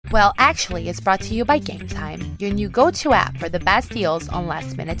Well, actually, it's brought to you by Game Time, your new go-to app for the best deals on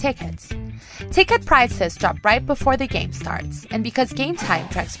last-minute tickets. Ticket prices drop right before the game starts, and because Game Time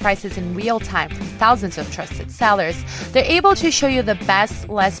tracks prices in real time from thousands of trusted sellers, they're able to show you the best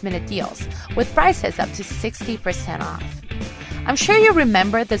last-minute deals, with prices up to 60% off. I'm sure you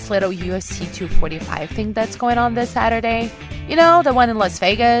remember this little UFC 245 thing that's going on this Saturday. You know, the one in Las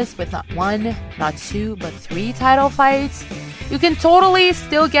Vegas with not one, not two, but 3 title fights? You can totally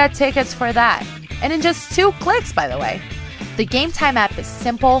still get tickets for that. And in just 2 clicks, by the way. The Game Time app is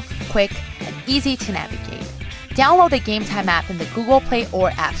simple, quick, and easy to navigate. Download the Game Time app in the Google Play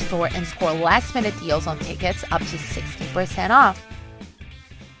or App Store and score last-minute deals on tickets up to 60% off.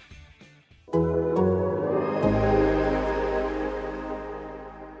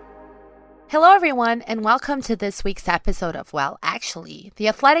 Hello, everyone, and welcome to this week's episode of Well, Actually, the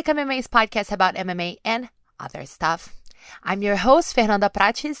Athletic MMA's podcast about MMA and other stuff. I'm your host, Fernanda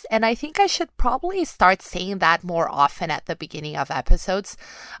Prates, and I think I should probably start saying that more often at the beginning of episodes.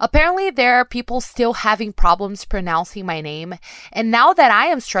 Apparently, there are people still having problems pronouncing my name, and now that I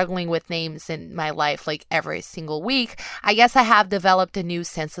am struggling with names in my life like every single week, I guess I have developed a new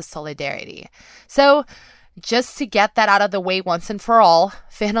sense of solidarity. So, just to get that out of the way once and for all,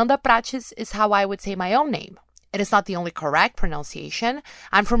 Fernanda Prates is how I would say my own name. It is not the only correct pronunciation.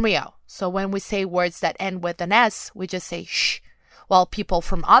 I'm from Rio, so when we say words that end with an S, we just say shh, while people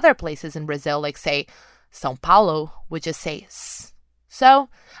from other places in Brazil, like say São Paulo, would just say s. So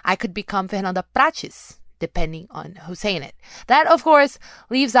I could become Fernanda Prates, depending on who's saying it. That, of course,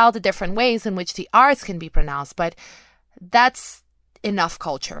 leaves out the different ways in which the R's can be pronounced, but that's enough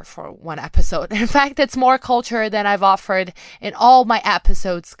culture for one episode. In fact, it's more culture than I've offered in all my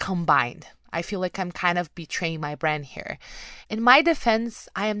episodes combined. I feel like I'm kind of betraying my brand here. In my defense,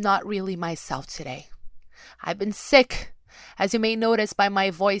 I am not really myself today. I've been sick, as you may notice by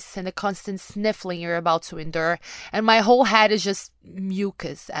my voice and the constant sniffling you're about to endure, and my whole head is just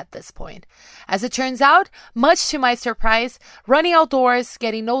mucus at this point. As it turns out, much to my surprise, running outdoors,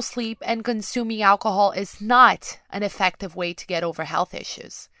 getting no sleep, and consuming alcohol is not an effective way to get over health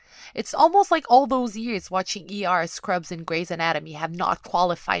issues. It's almost like all those years watching ER, Scrubs, and Grey's Anatomy have not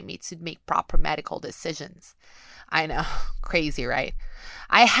qualified me to make proper medical decisions. I know, crazy, right?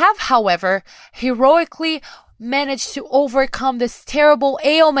 I have, however, heroically managed to overcome this terrible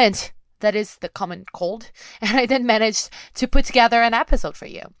ailment that is the common cold, and I then managed to put together an episode for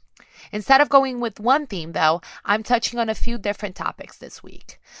you. Instead of going with one theme, though, I'm touching on a few different topics this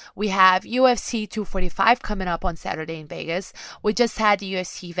week. We have UFC 245 coming up on Saturday in Vegas. We just had the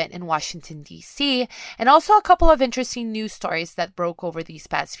UFC event in Washington, D.C., and also a couple of interesting news stories that broke over these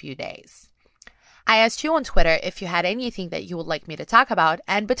past few days. I asked you on Twitter if you had anything that you would like me to talk about,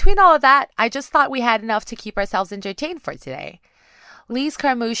 and between all of that, I just thought we had enough to keep ourselves entertained for today. Lise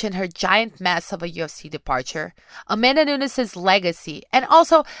Carmouche and her giant mess of a UFC departure, Amanda Nunes' legacy, and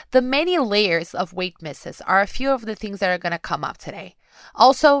also the many layers of weight misses are a few of the things that are going to come up today.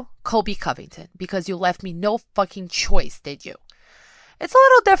 Also, Colby Covington, because you left me no fucking choice, did you? It's a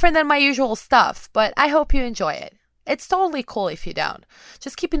little different than my usual stuff, but I hope you enjoy it. It's totally cool if you don't.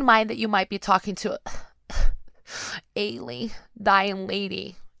 Just keep in mind that you might be talking to a dying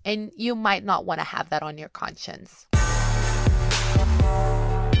lady, and you might not want to have that on your conscience.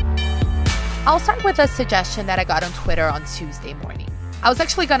 I'll start with a suggestion that I got on Twitter on Tuesday morning. I was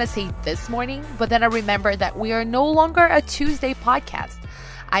actually going to say this morning, but then I remembered that we are no longer a Tuesday podcast.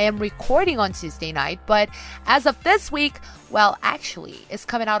 I am recording on Tuesday night, but as of this week, well, actually, it's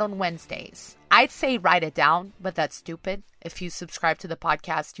coming out on Wednesdays. I'd say write it down, but that's stupid. If you subscribe to the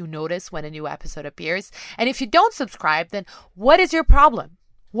podcast, you notice when a new episode appears. And if you don't subscribe, then what is your problem?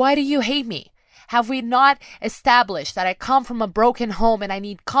 Why do you hate me? Have we not established that I come from a broken home and I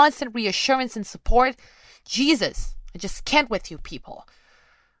need constant reassurance and support? Jesus, I just can't with you people.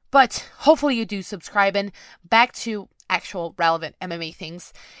 But hopefully you do subscribe. And back to actual relevant MMA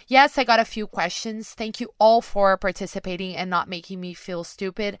things. Yes, I got a few questions. Thank you all for participating and not making me feel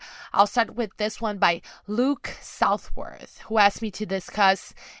stupid. I'll start with this one by Luke Southworth, who asked me to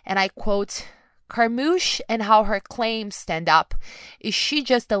discuss, and I quote, Carmouche and how her claims stand up. Is she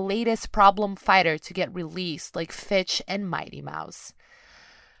just the latest problem fighter to get released like Fitch and Mighty Mouse?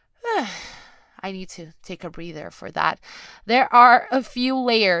 I need to take a breather for that. There are a few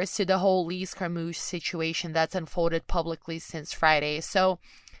layers to the whole Lise Carmouche situation that's unfolded publicly since Friday, so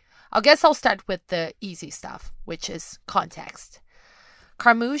I guess I'll start with the easy stuff, which is context.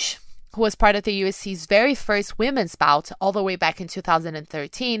 Carmouche, who was part of the UFC's very first women's bout all the way back in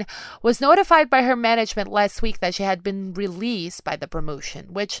 2013, was notified by her management last week that she had been released by the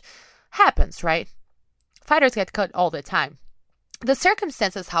promotion, which happens, right? Fighters get cut all the time. The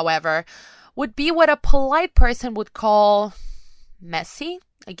circumstances, however, would be what a polite person would call messy,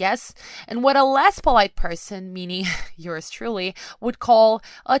 I guess, and what a less polite person, meaning yours truly, would call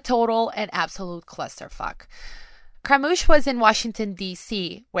a total and absolute clusterfuck. Carmouche was in Washington,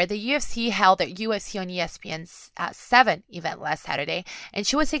 D.C., where the UFC held their UFC on ESPN 7 event last Saturday, and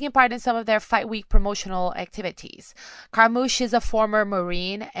she was taking part in some of their Fight Week promotional activities. Carmouche is a former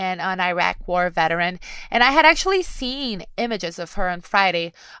Marine and an Iraq War veteran, and I had actually seen images of her on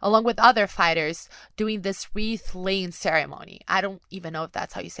Friday, along with other fighters, doing this wreath-laying ceremony. I don't even know if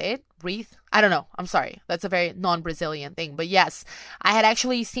that's how you say it. Wreath? I don't know. I'm sorry. That's a very non-Brazilian thing. But yes, I had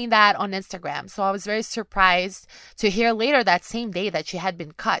actually seen that on Instagram. So I was very surprised to hear later that same day that she had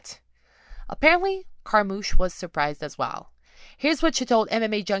been cut. Apparently, Carmouche was surprised as well. Here's what she told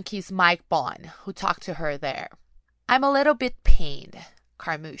MMA Junkie's Mike Bond, who talked to her there. "I'm a little bit pained,"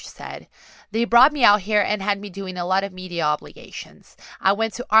 Carmouche said. "They brought me out here and had me doing a lot of media obligations. I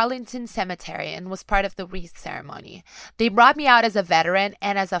went to Arlington Cemetery and was part of the wreath ceremony. They brought me out as a veteran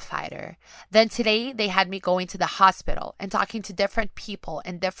and as a fighter. Then today they had me going to the hospital and talking to different people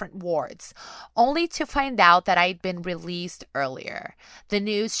in different wards, only to find out that I'd been released earlier. The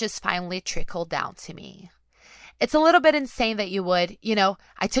news just finally trickled down to me. It's a little bit insane that you would,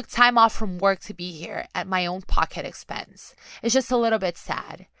 I took time off from work to be here at my own pocket expense. It's just a little bit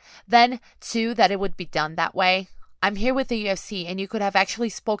sad. Then, too, that it would be done that way. I'm here with the UFC, and you could have actually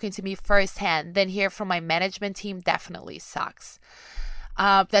spoken to me firsthand, then hear from my management team definitely sucks."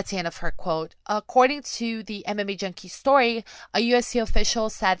 That's the end of her quote. According to the MMA Junkie story, a UFC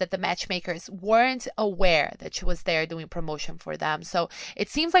official said that the matchmakers weren't aware that she was there doing promotion for them. So it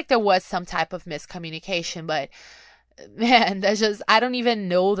seems like there was some type of miscommunication, but man, I don't even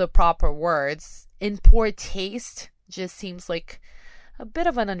know the proper words. In poor taste just seems like a bit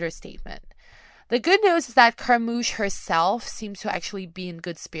of an understatement. The good news is that Carmouche herself seems to actually be in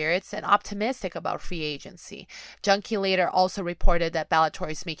good spirits and optimistic about free agency. Junkie later also reported that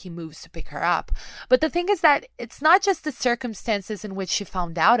Bellator is making moves to pick her up. But the thing is that it's not just the circumstances in which she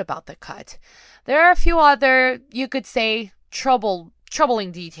found out about the cut. There are a few other, you could say,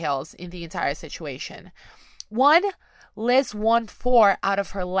 troubling details in the entire situation. One, Liz won 4 out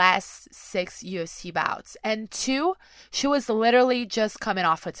of her last 6 UFC bouts. And 2, she was literally just coming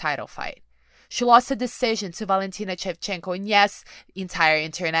off a title fight. She lost a decision to Valentina Shevchenko. And yes, entire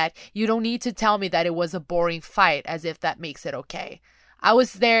internet, you don't need to tell me that it was a boring fight as if that makes it okay. I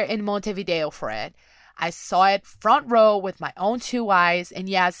was there in Montevideo for it. I saw it front row with my own 2 eyes. And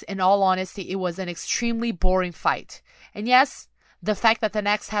yes, in all honesty, it was an extremely boring fight. And yes, the fact that the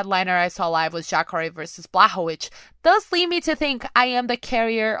next headliner I saw live was Jacare versus Blachowicz does lead me to think I am the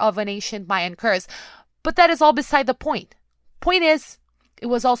carrier of an ancient Mayan curse. But that is all beside the point. Point is, it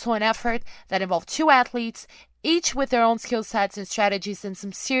was also an effort that involved 2 athletes, each with their own skill sets and strategies and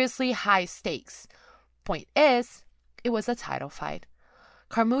some seriously high stakes. Point is, it was a title fight.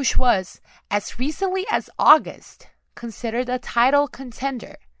 Carmouche was, as recently as August, considered a title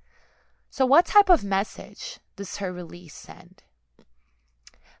contender. So what type of message does her release send?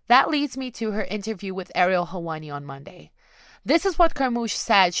 That leads me to her interview with Ariel Helwani on Monday. This is what Carmouche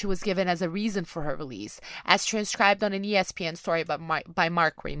said she was given as a reason for her release, as transcribed on an ESPN story by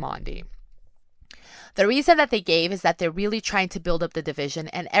Mark Raimondi. The reason that they gave is that they're really trying to build up the division,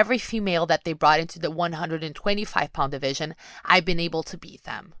 and every female that they brought into the 125-pound division, I've been able to beat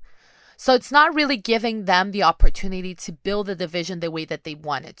them. So it's not really giving them the opportunity to build the division the way that they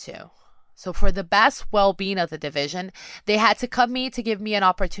wanted to. So for the best well-being of the division, they had to cut me to give me an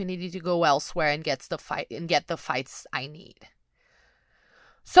opportunity to go elsewhere and get the fights I need.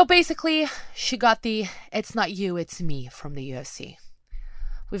 So basically, she got the "it's not you, it's me" from the UFC.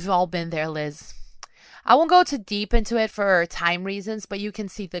 We've all been there, Liz. I won't go too deep into it for time reasons, but you can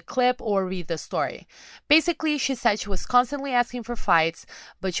see the clip or read the story. Basically, she said she was constantly asking for fights,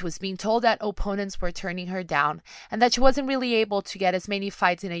 but she was being told that opponents were turning her down and that she wasn't really able to get as many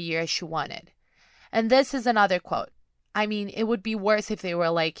fights in a year as she wanted. And this is another quote. I mean, it would be worse if they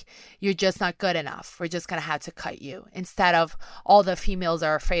were like, "You're just not good enough. We're just going to have to cut you," instead of "all the females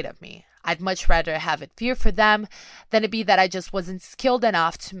are afraid of me." I'd much rather have it fear for them than it be that I just wasn't skilled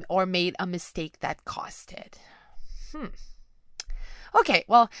enough or made a mistake that cost it. Okay,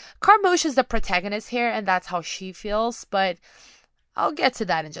 well, Carmouche is the protagonist here, and that's how she feels, but I'll get to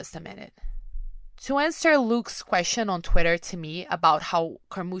that in just a minute. To answer Luke's question on Twitter to me about how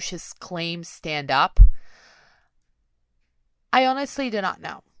Carmouche's claims stand up, I honestly do not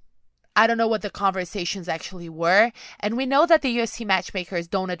know. I don't know what the conversations actually were, and we know that the UFC matchmakers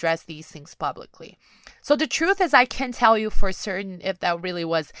don't address these things publicly. So the truth is I can't tell you for certain if that really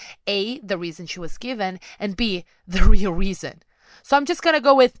was A, the reason she was given, and B, the real reason. So I'm just going to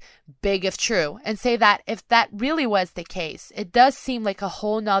go with big if true and say that if that really was the case, it does seem like a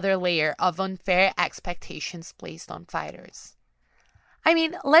whole nother layer of unfair expectations placed on fighters. I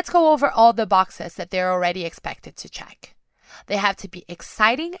mean, let's go over all the boxes that they're already expected to check. They have to be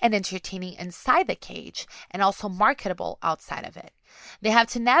exciting and entertaining inside the cage and also marketable outside of it. They have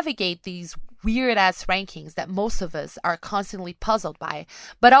to navigate these weird-ass rankings that most of us are constantly puzzled by,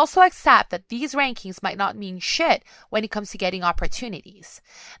 but also accept that these rankings might not mean shit when it comes to getting opportunities.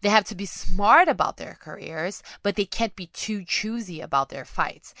 They have to be smart about their careers, but they can't be too choosy about their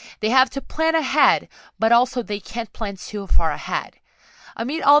fights. They have to plan ahead, but also they can't plan too far ahead.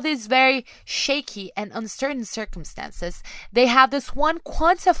 Amid all these very shaky and uncertain circumstances, they have this one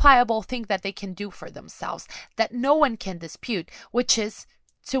quantifiable thing that they can do for themselves that no one can dispute, which is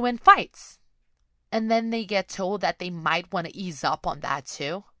to win fights. And then they get told that they might want to ease up on that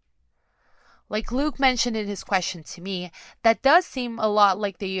too. Like Luke mentioned in his question to me, that does seem a lot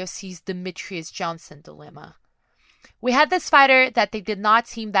like the UFC's Demetrius Johnson dilemma. We had this fighter that they did not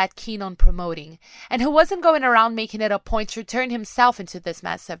seem that keen on promoting, and who wasn't going around making it a point to turn himself into this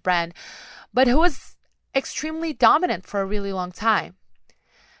massive brand, but who was extremely dominant for a really long time.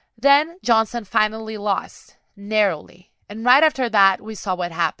 Then Johnson finally lost, narrowly, and right after that, we saw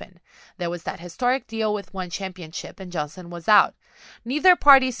what happened. There was that historic deal with one championship, and Johnson was out. Neither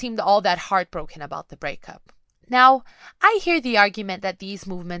party seemed all that heartbroken about the breakup. Now, I hear the argument that these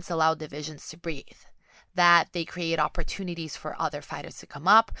movements allow divisions to breathe, that they create opportunities for other fighters to come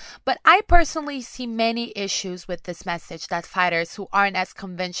up, but I personally see many issues with this message that fighters who aren't as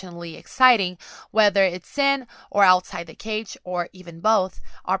conventionally exciting, whether it's in or outside the cage or even both,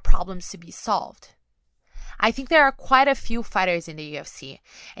 are problems to be solved. I think there are quite a few fighters in the UFC,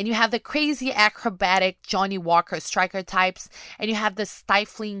 and you have the crazy acrobatic Johnny Walker striker types, and you have the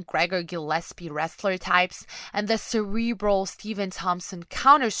stifling Gregor Gillespie wrestler types, and the cerebral Stephen Thompson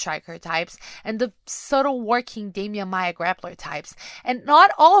counter striker types, and the subtle working Damian Maia grappler types, and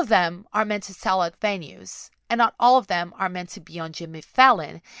not all of them are meant to sell at venues. And not all of them are meant to be on Jimmy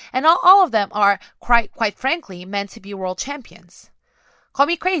Fallon, and not all of them are, quite frankly, meant to be world champions. Call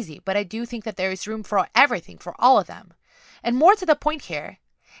me crazy, but I do think that there is room for everything for all of them. And more to the point here,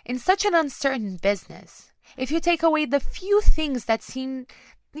 in such an uncertain business, if you take away the few things that seem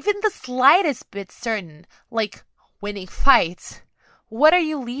even the slightest bit certain, like winning fights, what are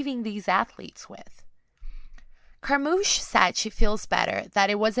you leaving these athletes with? Carmouche said she feels better, that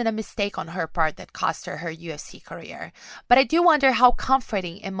it wasn't a mistake on her part that cost her her UFC career. But I do wonder how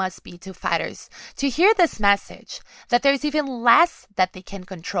comforting it must be to fighters to hear this message, that there's even less that they can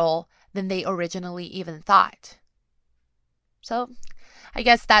control than they originally even thought. So, I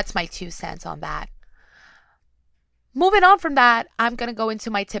guess that's my 2 cents on that. Moving on from that, I'm going to go into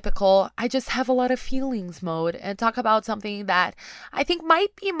my typical I just have a lot of feelings mode and talk about something that I think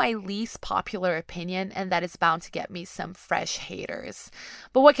might be my least popular opinion, and that is bound to get me some fresh haters.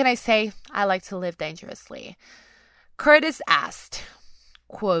 But what can I say? I like to live dangerously. Curtis asked,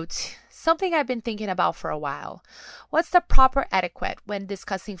 quote, something I've been thinking about for a while. What's the proper etiquette when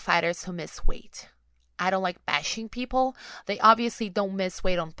discussing fighters who miss weight? I don't like bashing people. They obviously don't miss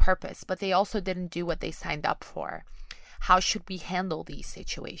weight on purpose, but they also didn't do what they signed up for. How should we handle these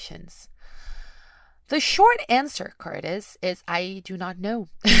situations? The short answer, Curtis, is I do not know.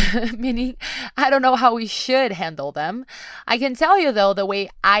 Meaning, I don't know how we should handle them. I can tell you, though, the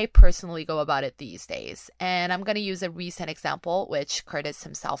way I personally go about it these days. And I'm going to use a recent example, which Curtis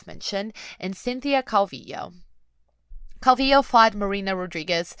himself mentioned, in Cynthia Calvillo. Calvillo fought Marina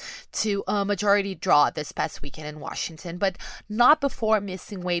Rodriguez to a majority draw this past weekend in Washington, but not before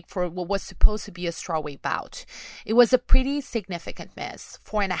missing weight for what was supposed to be a strawweight bout. It was a pretty significant miss,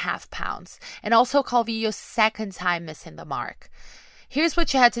 4.5 pounds, and also Calvillo's second time missing the mark. Here's what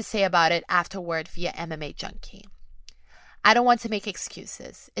she had to say about it afterward via MMA Junkie. I don't want to make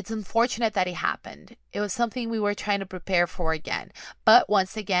excuses. It's unfortunate that it happened. It was something we were trying to prepare for again. But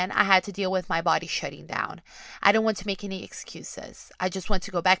once again, I had to deal with my body shutting down. I don't want to make any excuses. I just want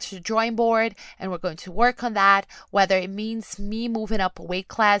to go back to the drawing board, and we're going to work on that, whether it means me moving up a weight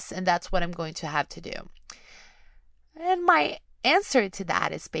class, and that's what I'm going to have to do. And my answer to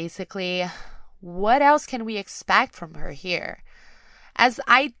that is basically, what else can we expect from her here? As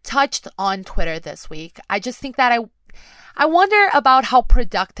I touched on Twitter this week, I just think that I wonder about how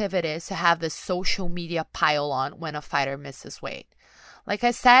productive it is to have the social media pile on when a fighter misses weight. Like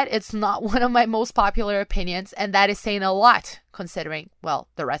I said, it's not one of my most popular opinions, and that is saying a lot considering, well,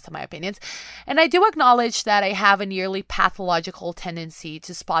 the rest of my opinions. And I do acknowledge that I have a nearly pathological tendency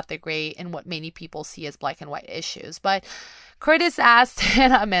to spot the gray in what many people see as black and white issues. But Curtis asked,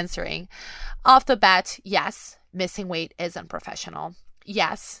 and I'm answering. Off the bat, yes, missing weight is unprofessional.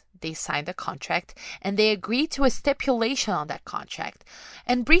 Yes, they signed a contract and they agreed to a stipulation on that contract.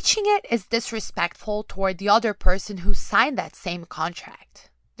 And breaching it is disrespectful toward the other person who signed that same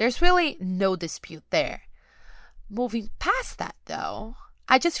contract. There's really no dispute there. Moving past that, though,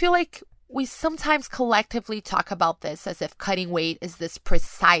 I just feel like we sometimes collectively talk about this as if cutting weight is this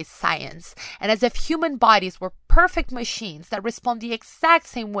precise science, and as if human bodies were perfect machines that respond the exact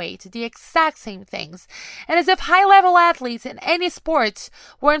same way to the exact same things, and as if high-level athletes in any sport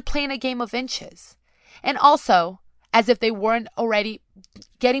weren't playing a game of inches, and also as if they weren't already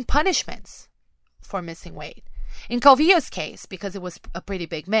getting punishments for missing weight. In Calvillo's case, because it was a pretty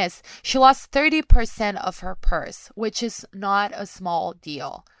big miss, she lost 30% of her purse, which is not a small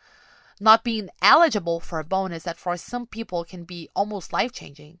deal. Not being eligible for a bonus that for some people can be almost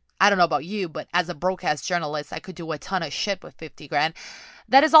life-changing. I don't know about you, but as a broadcast journalist, I could do a ton of shit with 50 grand.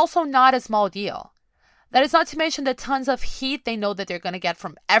 That is also not a small deal. That is not to mention the tons of heat they know that they're going to get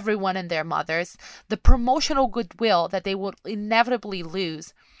from everyone and their mothers, the promotional goodwill that they will inevitably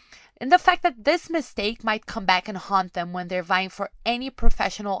lose, and the fact that this mistake might come back and haunt them when they're vying for any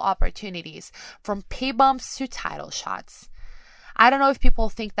professional opportunities, from pay bumps to title shots. I don't know if people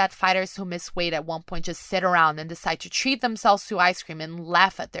think that fighters who miss weight at one point just sit around and decide to treat themselves to ice cream and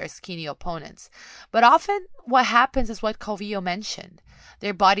laugh at their skinny opponents. But often what happens is what Calvillo mentioned.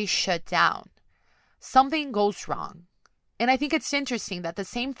 Their bodies shut down. Something goes wrong. And I think it's interesting that the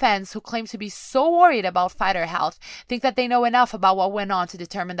same fans who claim to be so worried about fighter health think that they know enough about what went on to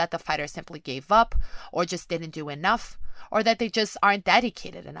determine that the fighter simply gave up, or just didn't do enough, or that they just aren't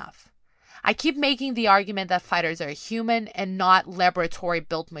dedicated enough. I keep making the argument that fighters are human and not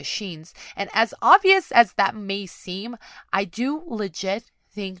laboratory-built machines, and as obvious as that may seem, I do legit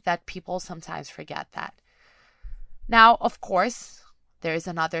think that people sometimes forget that. Now, of course, there is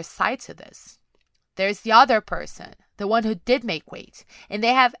another side to this. There's the other person, the one who did make weight, and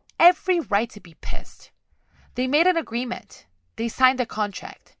they have every right to be pissed. They made an agreement, they signed a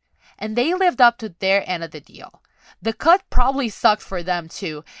contract, and they lived up to their end of the deal. The cut probably sucked for them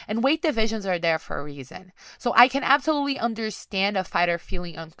too, and weight divisions are there for a reason. So I can absolutely understand a fighter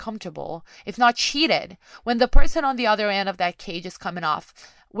feeling uncomfortable, if not cheated, when the person on the other end of that cage is coming off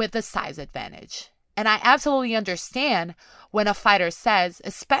with the size advantage. And I absolutely understand when a fighter says,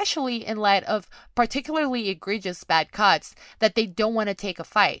 especially in light of particularly egregious bad cuts, that they don't want to take a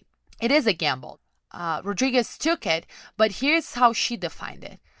fight. It is a gamble. Rodriguez took it, but here's how she defined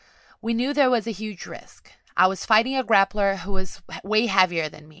it. We knew there was a huge risk. I was fighting a grappler who was way heavier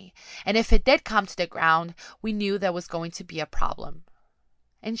than me, and if it did come to the ground, we knew there was going to be a problem.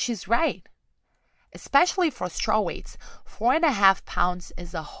 And she's right. Especially for strawweights, 4.5 pounds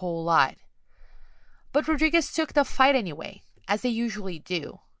is a whole lot. But Rodriguez took the fight anyway, as they usually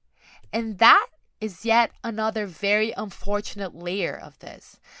do. And that is yet another very unfortunate layer of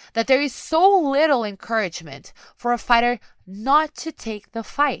this, that there is so little encouragement for a fighter not to take the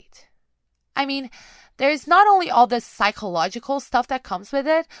fight. I mean, there's not only all the psychological stuff that comes with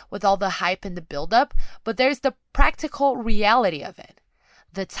it, with all the hype and the buildup, but there's the practical reality of it.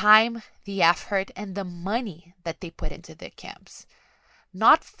 The time, the effort, and the money that they put into their camps.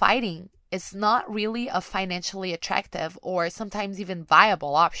 Not fighting is not really a financially attractive or sometimes even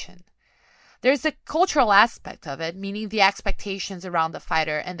viable option. There's a cultural aspect of it, meaning the expectations around the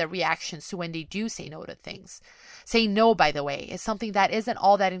fighter and the reactions to when they do say no to things. Saying no, by the way, is something that isn't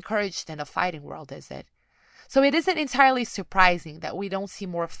all that encouraged in the fighting world, is it? So it isn't entirely surprising that we don't see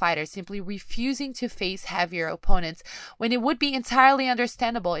more fighters simply refusing to face heavier opponents when it would be entirely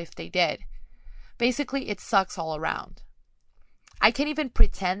understandable if they did. Basically, it sucks all around. I can't even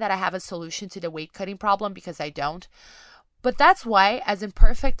pretend that I have a solution to the weight cutting problem because I don't. But that's why, as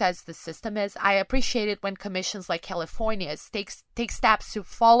imperfect as the system is, I appreciate it when commissions like California's take steps to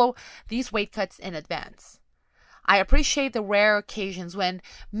follow these weight cuts in advance. I appreciate the rare occasions when,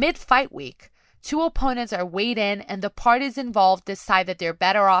 mid-fight week, two opponents are weighed in and the parties involved decide that they're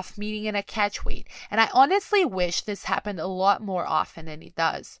better off meeting in a catch weight. And I honestly wish this happened a lot more often than it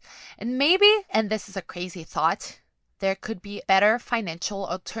does. And maybe, and this is a crazy thought, there could be better financial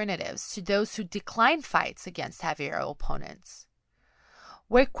alternatives to those who decline fights against heavier opponents.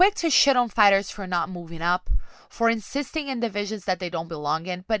 We're quick to shit on fighters for not moving up, for insisting in divisions that they don't belong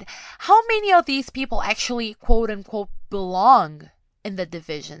in, but how many of these people actually quote-unquote belong in the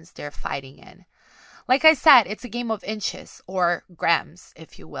divisions they're fighting in? Like I said, it's a game of inches, or grams,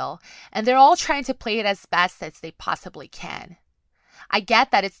 if you will, and they're all trying to play it as best as they possibly can. I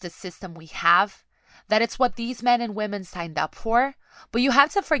get that it's the system we have, that it's what these men and women signed up for, but you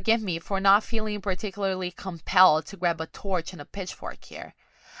have to forgive me for not feeling particularly compelled to grab a torch and a pitchfork here.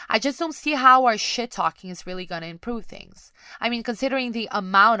 I just don't see how our shit talking is really going to improve things. I mean, considering the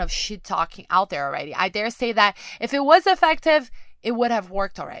amount of shit talking out there already, I dare say that if it was effective, it would have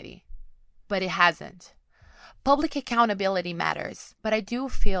worked already. But it hasn't. Public accountability matters, but I do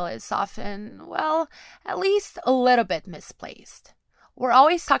feel it's often, well, at least a little bit misplaced. We're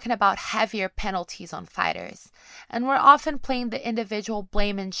always talking about heavier penalties on fighters, and we're often playing the individual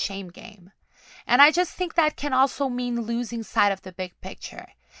blame and shame game. And I just think that can also mean losing sight of the big picture.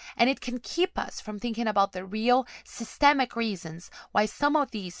 And it can keep us from thinking about the real systemic reasons why some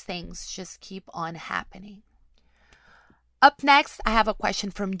of these things just keep on happening. Up next, I have a question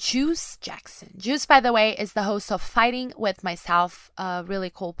from Juice Jackson. Juice, by the way, is the host of Fighting with Myself, a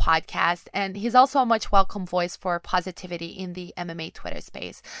really cool podcast, and he's also a much welcome voice for positivity in the MMA Twitter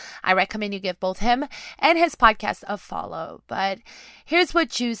space. I recommend you give both him and his podcast a follow. But here's what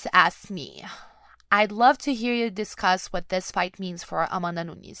Juice asked me. I'd love to hear you discuss what this fight means for Amanda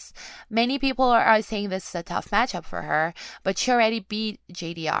Nunes. Many people are saying this is a tough matchup for her, but she already beat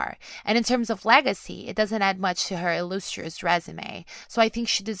JDR. And in terms of legacy, it doesn't add much to her illustrious resume, so I think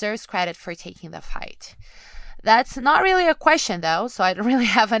she deserves credit for taking the fight. That's not really a question, though, so I don't really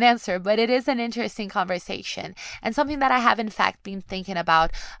have an answer, but it is an interesting conversation and something that I have, in fact, been thinking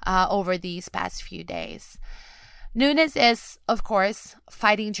about over these past few days. Nunes is, of course,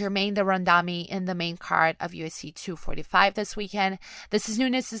 fighting Germaine de Randamie in the main card of UFC 245 this weekend. This is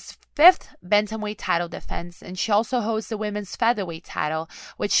Nunes' fifth bantamweight title defense, and she also holds the women's featherweight title,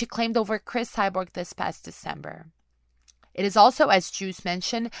 which she claimed over Cris Cyborg this past December. It is also, as Juice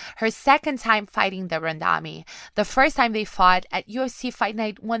mentioned, her second time fighting de Randamie. The first time they fought at UFC Fight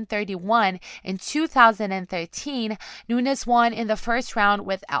Night 131 in 2013, Nunes won in the first round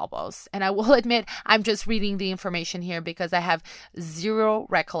with elbows. And I will admit, I'm just reading the information here because I have zero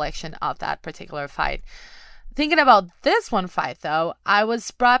recollection of that particular fight. Thinking about this one fight, though, I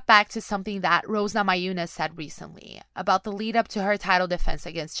was brought back to something that Rose Namajunas said recently about the lead up to her title defense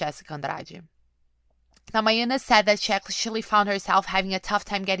against Jessica Andrade. Namajunas said that she actually found herself having a tough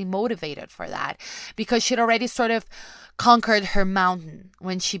time getting motivated for that because she'd already sort of conquered her mountain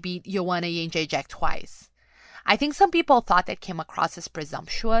when she beat Joanna Jędrzejczyk twice. I think some people thought that came across as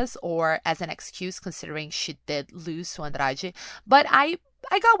presumptuous or as an excuse considering she did lose to Andrade, but I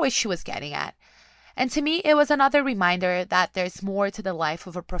got what she was getting at. And to me, it was another reminder that there's more to the life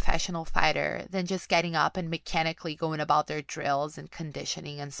of a professional fighter than just getting up and mechanically going about their drills and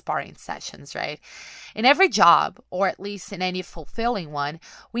conditioning and sparring sessions, right? In every job, or at least in any fulfilling one,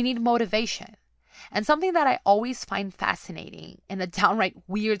 we need motivation. And something that I always find fascinating in a downright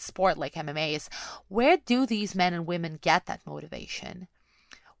weird sport like MMA is, where do these men and women get that motivation?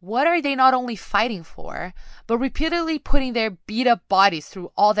 What are they not only fighting for, but repeatedly putting their beat-up bodies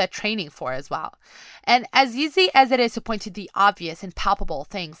through all that training for as well? And as easy as it is to point to the obvious and palpable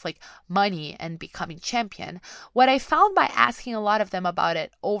things like money and becoming champion, what I found by asking a lot of them about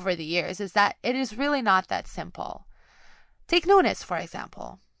it over the years is that it is really not that simple. Take Nunes, for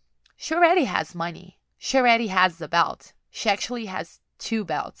example. She already has money. She already has the belt. She actually has 2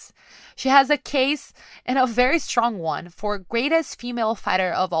 belts. She has a case, and a very strong one, for greatest female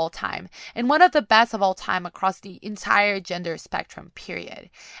fighter of all time and one of the best of all time across the entire gender spectrum,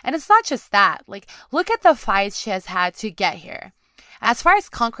 period. And it's not just that. Like, look at the fights she has had to get here. As far as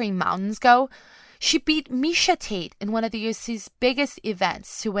conquering mountains go, she beat Miesha Tate in one of the UFC's biggest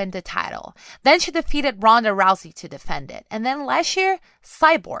events to win the title. Then she defeated Ronda Rousey to defend it. And then last year,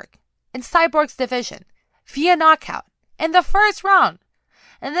 Cyborg in Cyborg's division via knockout in the first round.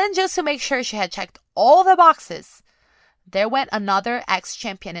 And then just to make sure she had checked all the boxes, there went another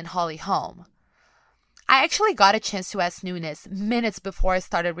ex-champion in Holly Holm. I actually got a chance to ask Nunes minutes before I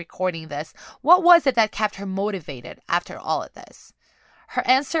started recording this, what was it that kept her motivated after all of this? Her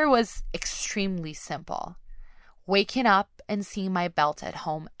answer was extremely simple. Waking up and seeing my belt at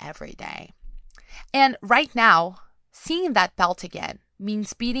home every day. And right now, seeing that belt again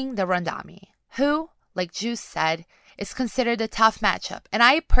means beating de Randamie, who, like Juice said, is considered a tough matchup, and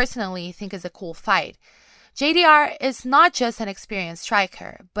I personally think is a cool fight. JDR is not just an experienced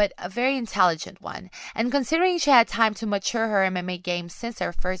striker, but a very intelligent one, and considering she had time to mature her MMA game since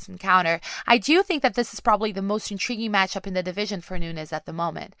their first encounter, I do think that this is probably the most intriguing matchup in the division for Nunes at the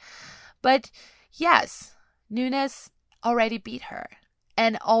moment. But yes, Nunes already beat her.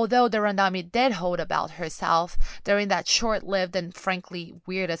 And although de Randamie did hold a belt herself during that short-lived and frankly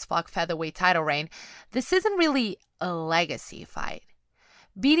weird as fuck featherweight title reign, this isn't really a legacy fight.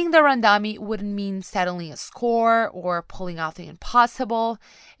 Beating de Randamie wouldn't mean settling a score or pulling off the impossible.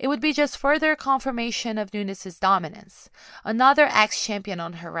 It would be just further confirmation of Nunes' dominance, another ex-champion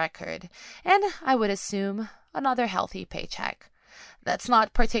on her record, and I would assume another healthy paycheck. That's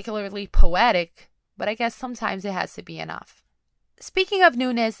not particularly poetic, but I guess sometimes it has to be enough. Speaking of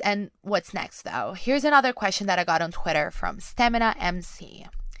Nunes and what's next, though, here's another question that I got on Twitter from Stamina MC.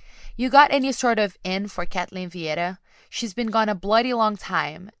 You got any sort of in for Ketlen Vieira? She's been gone a bloody long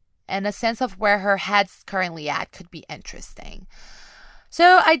time, and a sense of where her head's currently at could be interesting.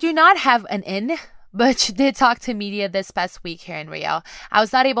 So I do not have an in, but she did talk to media this past week here in Rio. I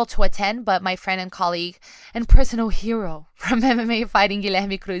was not able to attend, but my friend and colleague and personal hero from MMA fighting,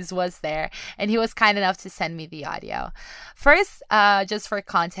 Guilherme Cruz, was there, and he was kind enough to send me the audio. First, just for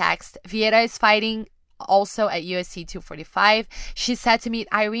context, Vieira is fighting also at UFC 245. She's set to meet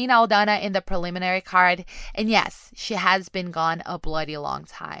Irene Aldana in the preliminary card, and yes, she has been gone a bloody long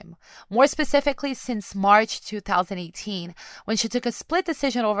time. More specifically, since March 2018, when she took a split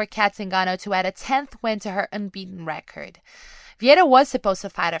decision over Kat Zingano to add a 10th win to her unbeaten record. Vieira was supposed to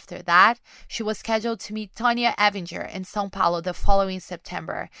fight after that. She was scheduled to meet Tonya Evinger in São Paulo the following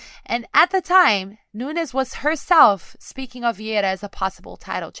September, and at the time, Nunes was herself speaking of Vieira as a possible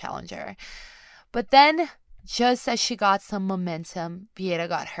title challenger. But then, just as she got some momentum, Vieira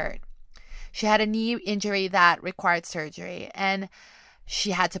got hurt. She had a knee injury that required surgery, and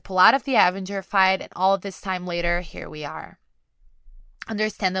she had to pull out of the Evinger fight, and all of this time later, here we are.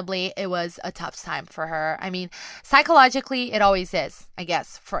 Understandably, it was a tough time for her. I mean, psychologically, it always is, I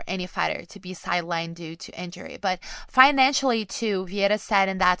guess, for any fighter to be sidelined due to injury. But financially, too, Vieira said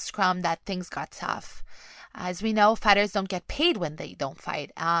in that scrum that things got tough. As we know, fighters don't get paid when they don't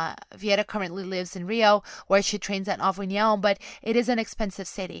fight. Vieira currently lives in Rio, where she trains at Nova União, but it is an expensive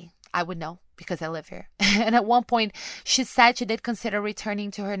city. I would know because I live here. And at one point, she said she did consider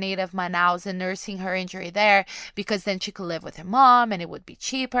returning to her native Manaus and nursing her injury there because then she could live with her mom and it would be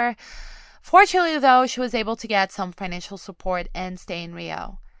cheaper. Fortunately, though, she was able to get some financial support and stay in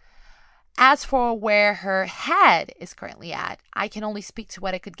Rio. As for where her head is currently at, I can only speak to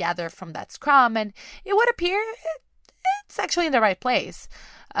what I could gather from that scrum, and it would appear it's actually in the right place.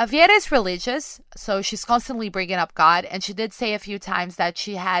 Vieira is religious, so she's constantly bringing up God, and she did say a few times that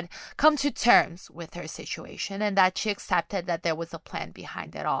she had come to terms with her situation and that she accepted that there was a plan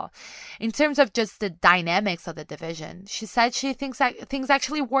behind it all. In terms of just the dynamics of the division, she said she thinks that things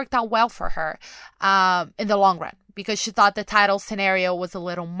actually worked out well for her in the long run, because she thought the title scenario was a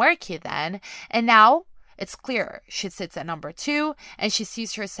little murky then, and now it's clearer. She sits at number 2, and she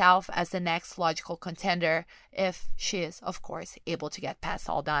sees herself as the next logical contender if she is, of course, able to get past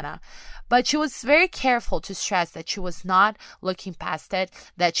Aldana. But she was very careful to stress that she was not looking past it,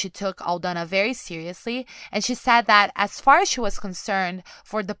 that she took Aldana very seriously, and she said that as far as she was concerned,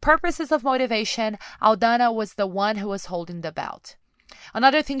 for the purposes of motivation, Aldana was the one who was holding the belt.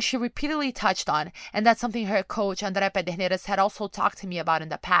 Another thing she repeatedly touched on, and that's something her coach André Pederneiras had also talked to me about in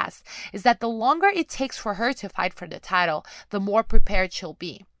the past, is that the longer it takes for her to fight for the title, the more prepared she'll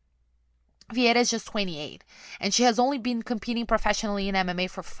be. Vieira is just 28, and she has only been competing professionally in MMA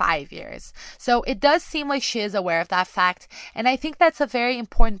for 5 years. So it does seem like she is aware of that fact, and I think that's a very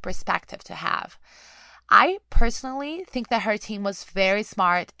important perspective to have. I personally think that her team was very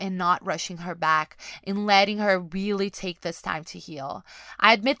smart in not rushing her back, in letting her really take this time to heal.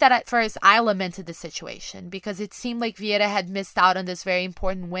 I admit that at first I lamented the situation because it seemed like Vieira had missed out on this very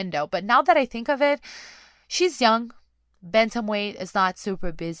important window. But now that I think of it, she's young. Bantamweight is not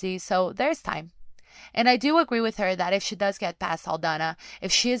super busy, so there's time. And I do agree with her that if she does get past Aldana,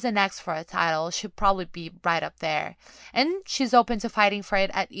 if she is the next for a title, she'll probably be right up there. And she's open to fighting for it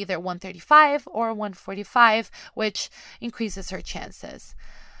at either 135 or 145, which increases her chances.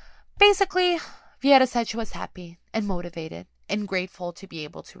 Basically, Vieira said she was happy and motivated and grateful to be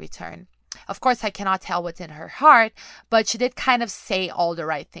able to return. Of course, I cannot tell what's in her heart, but she did kind of say all the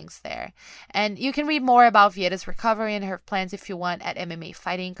right things there. And you can read more about Vieira's recovery and her plans if you want at MMA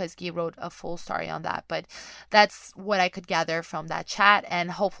Fighting, because Guy wrote a full story on that. But that's what I could gather from that chat,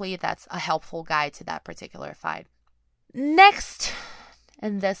 and hopefully that's a helpful guide to that particular fight. Next,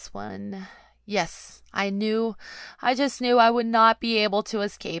 and this one, yes, I just knew I would not be able to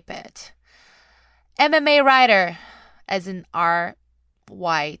escape it. MMA writer, as in RYTER,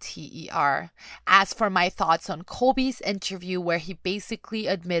 asked for my thoughts on Colby's interview where he basically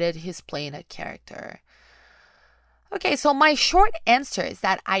admitted he's playing a character. Okay, so my short answer is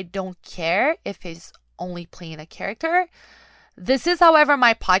that I don't care if he's only playing a character. This is, however,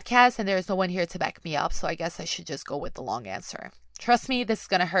 my podcast and there's no one here to back me up, so I guess I should just go with the long answer. Trust me, this is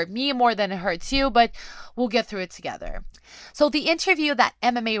going to hurt me more than it hurts you, but we'll get through it together. So the interview that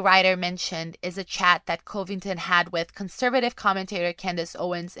MMA writer mentioned is a chat that Covington had with conservative commentator Candace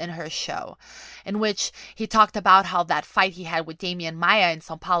Owens in her show, in which he talked about how that fight he had with Damian Maia in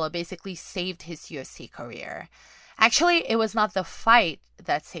São Paulo basically saved his UFC career. Actually, it was not the fight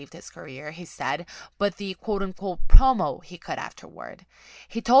that saved his career, he said, but the quote-unquote promo he cut afterward.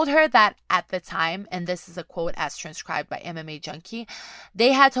 He told her that at the time, and this is a quote as transcribed by MMA Junkie,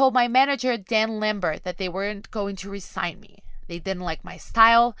 they had told my manager, Dan Lambert, that they weren't going to re-sign me. They didn't like my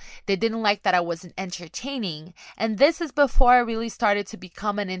style. They didn't like that I wasn't entertaining. And this is before I really started to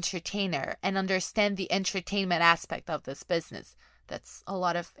become an entertainer and understand the entertainment aspect of this business. That's a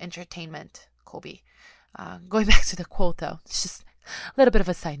lot of entertainment, Colby. Going back to the quote, though, it's just a little bit of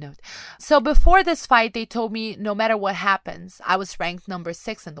a side note. So before this fight, they told me no matter what happens, I was ranked number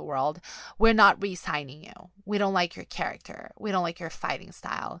 6 in the world. We're not re-signing you. We don't like your character. We don't like your fighting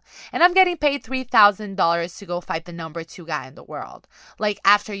style. And I'm getting paid $3,000 to go fight the number 2 guy in the world. Like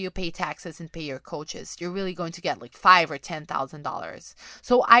after you pay taxes and pay your coaches, you're really going to get like $5,000 or $10,000.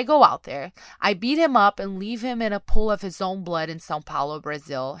 So I go out there, I beat him up and leave him in a pool of his own blood in Sao Paulo,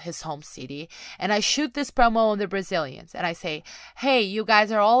 Brazil, his home city. And I shoot this promo on the Brazilians. And I say, hey, you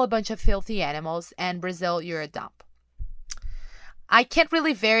guys are all a bunch of filthy animals, and Brazil, you're a dump. I can't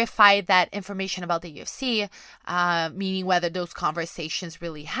really verify that information about the UFC, meaning whether those conversations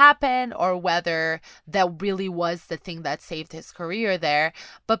really happened or whether that really was the thing that saved his career there.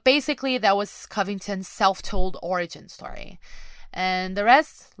 But basically, that was Covington's self-told origin story. And the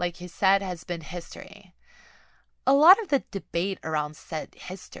rest, like he said, has been history. A lot of the debate around said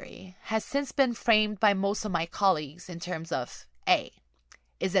history has since been framed by most of my colleagues in terms of A,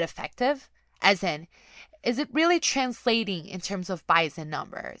 is it effective? As in, is it really translating in terms of buys and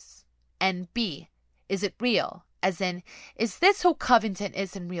numbers? And B, is it real? As in, is this who Covington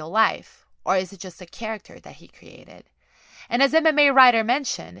is in real life? Or is it just a character that he created? And as MMA Writer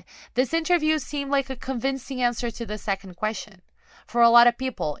mentioned, this interview seemed like a convincing answer to the second question. For a lot of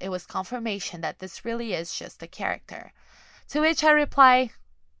people, it was confirmation that this really is just a character. To which I reply,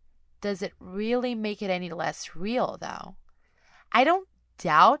 does it really make it any less real, though? I don't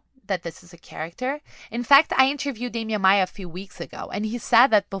doubt that this is a character. In fact, I interviewed Demian Maia a few weeks ago, and he said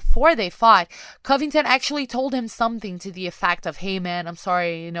that before they fought, Covington actually told him something to the effect of, hey man, I'm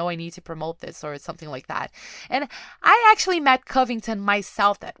sorry, I need to promote this, or something like that. And I actually met Covington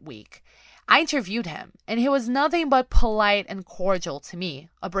myself that week. I interviewed him, and he was nothing but polite and cordial to me,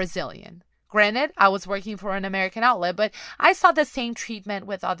 a Brazilian. Granted, I was working for an American outlet, but I saw the same treatment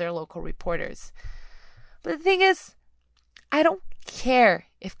with other local reporters. But the thing is, I don't care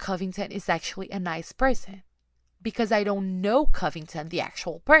if Covington is actually a nice person because I don't know Covington, the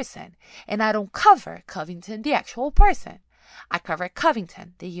actual person, and I don't cover Covington, the actual person. I cover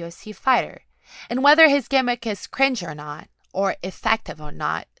Covington, the UFC fighter. And whether his gimmick is cringe or not, or effective or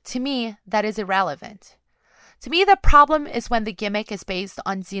not, to me, that is irrelevant. To me, the problem is when the gimmick is based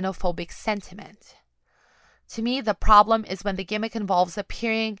on xenophobic sentiment. To me, the problem is when the gimmick involves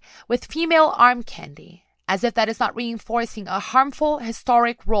appearing with female arm candy, as if that is not reinforcing a harmful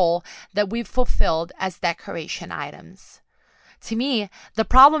historic role that we've fulfilled as decoration items. To me, the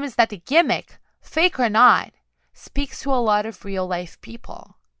problem is that the gimmick, fake or not, speaks to a lot of real-life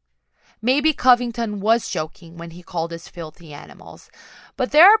people. Maybe Covington was joking when he called us filthy animals,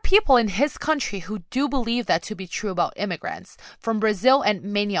 but there are people in his country who do believe that to be true about immigrants from Brazil and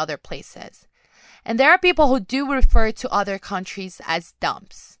many other places. And there are people who do refer to other countries as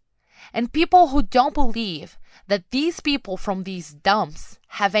dumps. And people who don't believe that these people from these dumps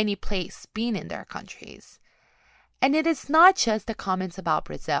have any place being in their countries. And it is not just the comments about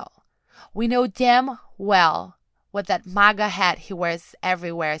Brazil. We know damn well what that MAGA hat he wears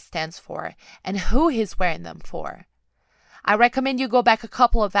everywhere stands for and who he's wearing them for. I recommend you go back a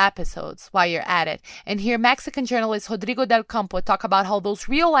couple of episodes while you're at it and hear Mexican journalist Rodrigo Del Campo talk about how those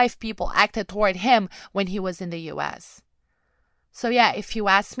real-life people acted toward him when he was in the U.S. So yeah, if you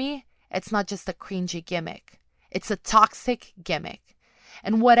ask me, it's not just a cringy gimmick. It's a toxic gimmick.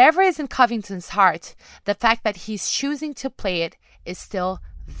 And whatever is in Covington's heart, the fact that he's choosing to play it is still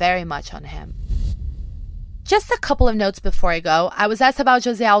very much on him. Just a couple of notes before I go. I was asked about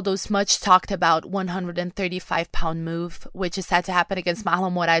Jose Aldo's much talked about 135-pound move, which is set to happen against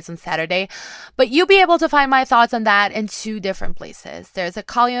Marlon Moraes on Saturday. But you'll be able to find my thoughts on that in 2 different places. There's a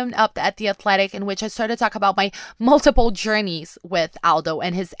column up at The Athletic in which I started to talk about my multiple journeys with Aldo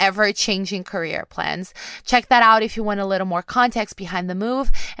and his ever-changing career plans. Check that out if you want a little more context behind the move.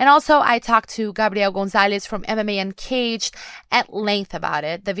 And also, I talked to Gabriel Gonzalez from MMA Uncaged at length about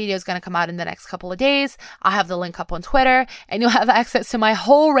it. The video is going to come out in the next couple of days. I'll I'll have the link up on Twitter, and you'll have access to my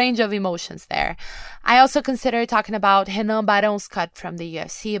whole range of emotions there. I also considered talking about Renan Barão's cut from the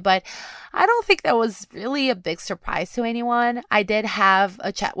UFC, but I don't think that was really a big surprise to anyone. I did have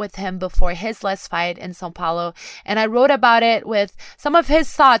a chat with him before his last fight in São Paulo, and I wrote about it with some of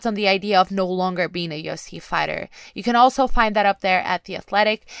his thoughts on the idea of no longer being a UFC fighter. You can also find that up there at The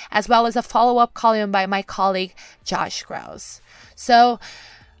Athletic, as well as a follow-up column by my colleague Josh Grouse. So,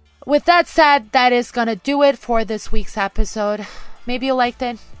 with that said, that is gonna do it for this week's episode. Maybe you liked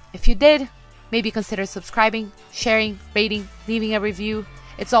it. If you did, maybe consider subscribing, sharing, rating, leaving a review.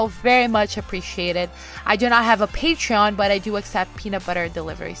 It's all very much appreciated. I do not have a Patreon, but I do accept peanut butter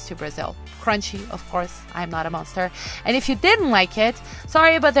deliveries to Brazil. Crunchy, of course. I'm not a monster. And if you didn't like it,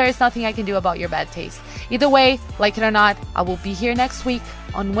 sorry, but there is nothing I can do about your bad taste. Either way, like it or not, I will be here next week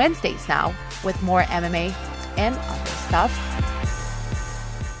on Wednesdays now with more MMA and other stuff.